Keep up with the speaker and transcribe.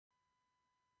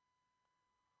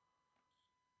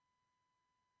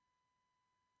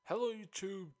Hello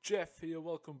YouTube, Jeff here,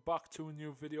 welcome back to a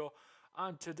new video,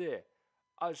 and today,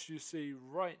 as you see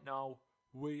right now,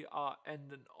 we are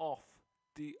ending off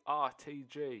the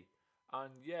RTG,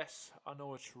 and yes, I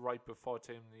know it's right before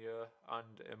Team of the Year,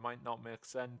 and it might not make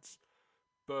sense,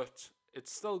 but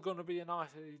it's still going to be an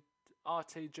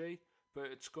RTG, but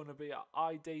it's going to be an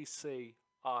IDC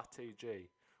RTG,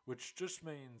 which just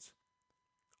means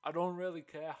I don't really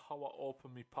care how I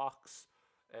open my packs.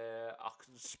 I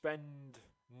can spend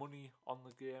money on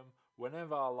the game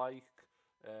whenever I like.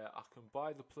 I can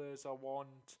buy the players I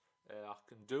want. I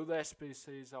can do the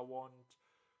SBCs I want.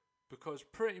 Because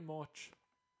pretty much,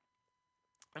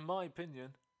 in my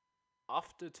opinion,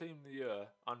 after Team of the Year,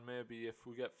 and maybe if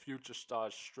we get Future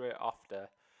Stars straight after,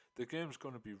 the game's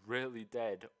going to be really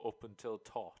dead up until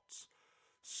TOTS.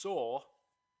 So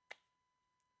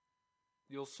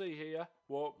you'll see here,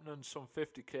 we're opening some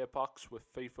 50k packs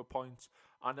with FIFA points,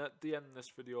 and at the end of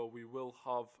this video we will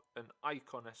have an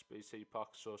Icon SBC pack,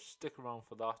 so stick around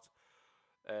for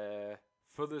that.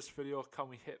 For this video, can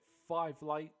we hit 5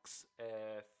 likes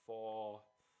for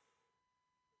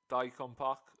the Icon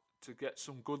pack to get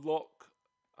some good luck,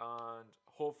 and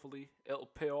hopefully it'll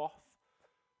pay off.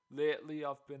 Lately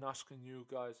I've been asking you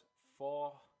guys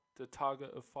for the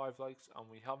target of 5 likes and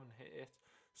we haven't hit it,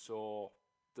 so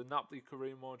the Napoli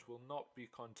career mode will not be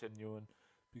continuing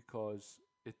because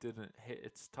it didn't hit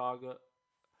its target.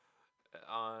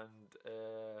 And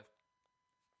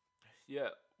yeah,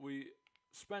 we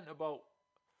spent about,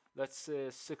 let's say,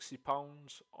 £60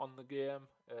 on the game,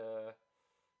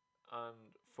 and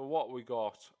for what we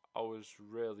got, I was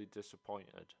really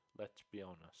disappointed, let's be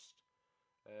honest.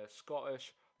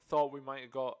 Scottish, thought we might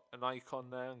have got an icon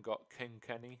there and got King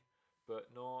Kenny, but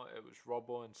no, it was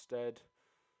Robbo instead.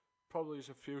 Probably is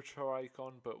a future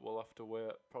icon, but we'll have to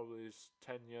wait. Probably is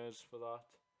 10 years for that.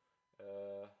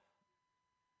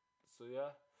 So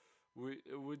yeah, we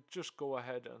just go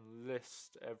ahead and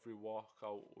list every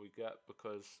walkout we get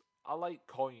because I like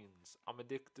coins. I'm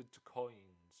addicted to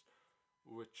coins,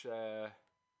 which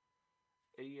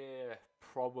EA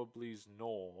probably's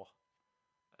know,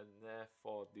 and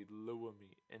therefore they lure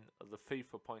me into the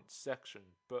FIFA points section.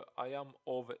 But I am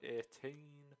over 18,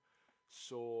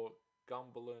 so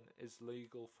gambling is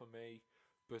legal for me,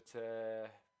 but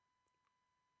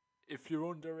if you're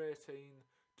under 18,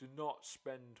 do not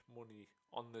spend money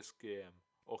on this game,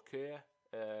 okay?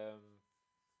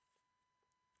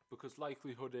 Because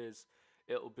likelihood is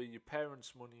it'll be your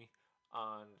parents' money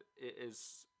and it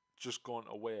is just going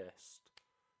to waste.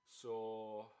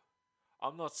 So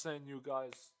I'm not saying you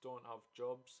guys don't have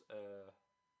jobs,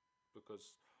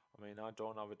 because I mean I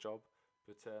don't have a job,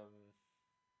 but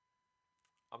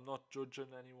I'm not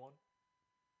judging anyone.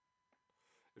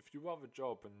 If you have a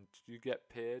job and you get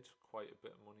paid quite a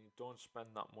bit of money, don't spend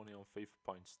that money on FIFA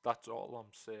points. That's all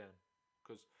I'm saying.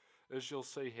 Because as you'll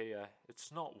see here,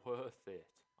 it's not worth it.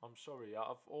 I'm sorry,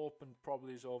 I've opened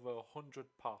probably over 100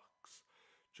 packs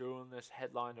during this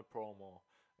headliner promo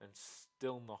and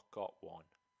still not got one.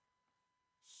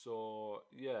 So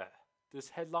yeah, this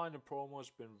headliner promo has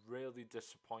been really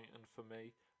disappointing for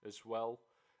me as well.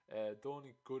 The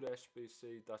only good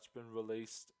SBC that's been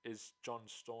released is John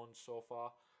Stones so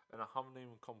far, and I haven't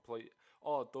even completed.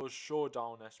 Oh, those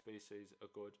showdown SBCs are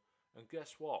good, and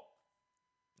guess what?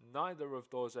 Neither of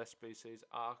those SBCs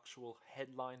are actual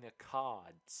headliner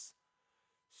cards.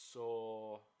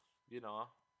 So, you know,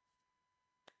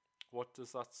 what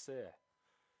does that say?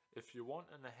 If you want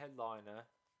a headliner,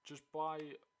 just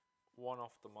buy one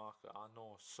off the market. I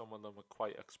know some of them are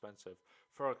quite expensive.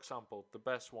 For example, the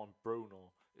best one,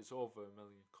 Bruno, is over 1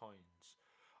 million coins,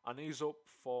 and he's up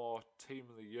for Team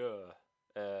of the Year.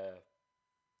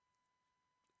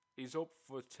 He's up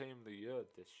for Team of the Year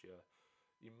this year.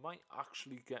 He might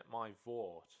actually get my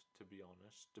vote, to be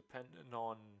honest, depending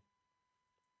on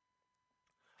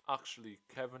actually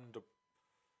Kevin De.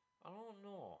 I don't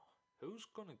know who's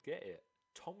gonna get it.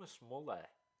 Thomas Muller,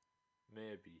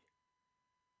 maybe.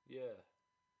 Yeah,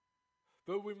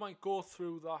 but we might go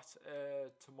through that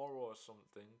tomorrow or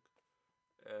something.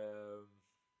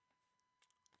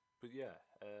 But yeah,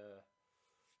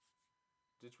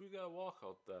 did we get a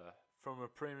walkout there from a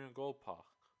premium gold pack?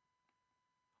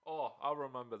 Oh, I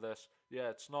remember this. Yeah,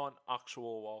 it's not an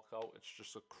actual walkout. It's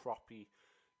just a crappy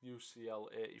UCL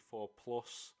 84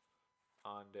 plus,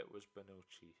 and it was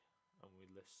Bonucci, and we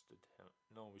listed him.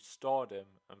 No, we stored him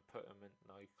and put him in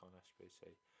an Icon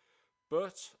SBC.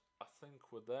 But I think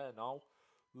we're there now.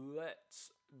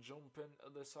 Let's jump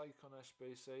into this Icon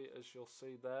SBC. As you'll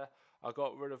see there, I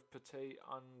got rid of Petit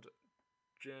and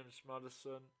James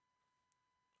Maddison.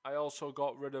 I also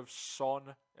got rid of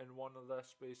Son in one of the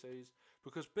SBCs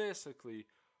because basically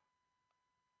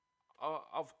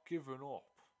I've given up,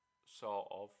 sort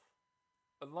of.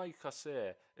 And like I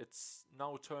say, it's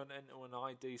now turned into an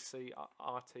IDC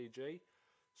RTG.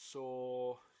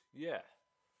 So, yeah.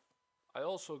 I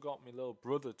also got my little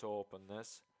brother to open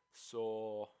this,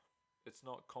 so it's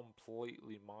not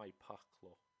completely my pack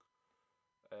luck.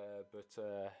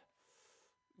 But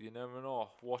you never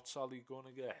know. What's Ali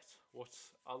gonna get?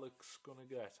 What's Alex gonna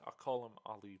get? I call him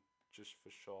Ali just for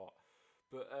short.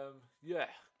 But yeah,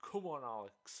 come on,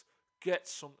 Alex, get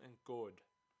something good.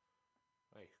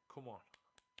 Hey, come on,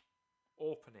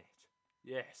 open it.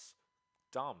 Yes,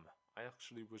 damn, I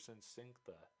actually was in sync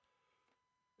there.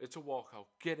 It's a walkout.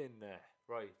 Get in there.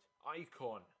 Right.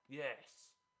 Icon. Yes.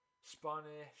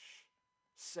 Spanish.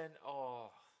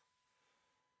 Oh.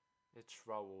 It's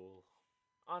Raul.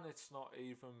 And it's not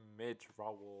even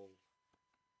mid-Raul.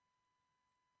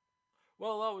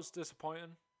 Well, that was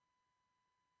disappointing.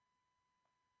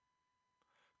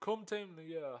 Come Team of the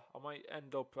Year, I might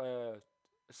end up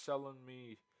selling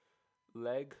me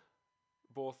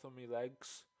both of me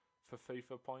legs, for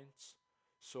FIFA points.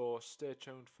 So stay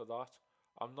tuned for that.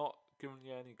 I'm not giving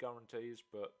you any guarantees,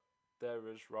 but there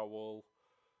is Raul.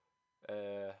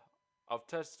 I've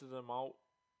tested him out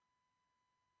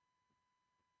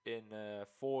in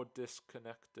 4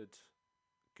 disconnected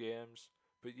games.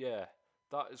 But yeah,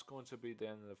 that is going to be the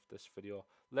end of this video.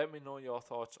 Let me know your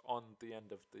thoughts on the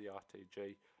end of the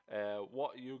RTG.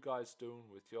 What are you guys doing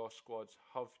with your squads?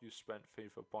 Have you spent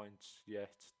FIFA points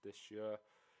yet this year?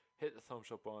 Hit the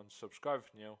thumbs up button, subscribe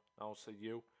if you're new, and I'll see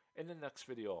you in the next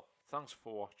video. Thanks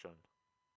for watching.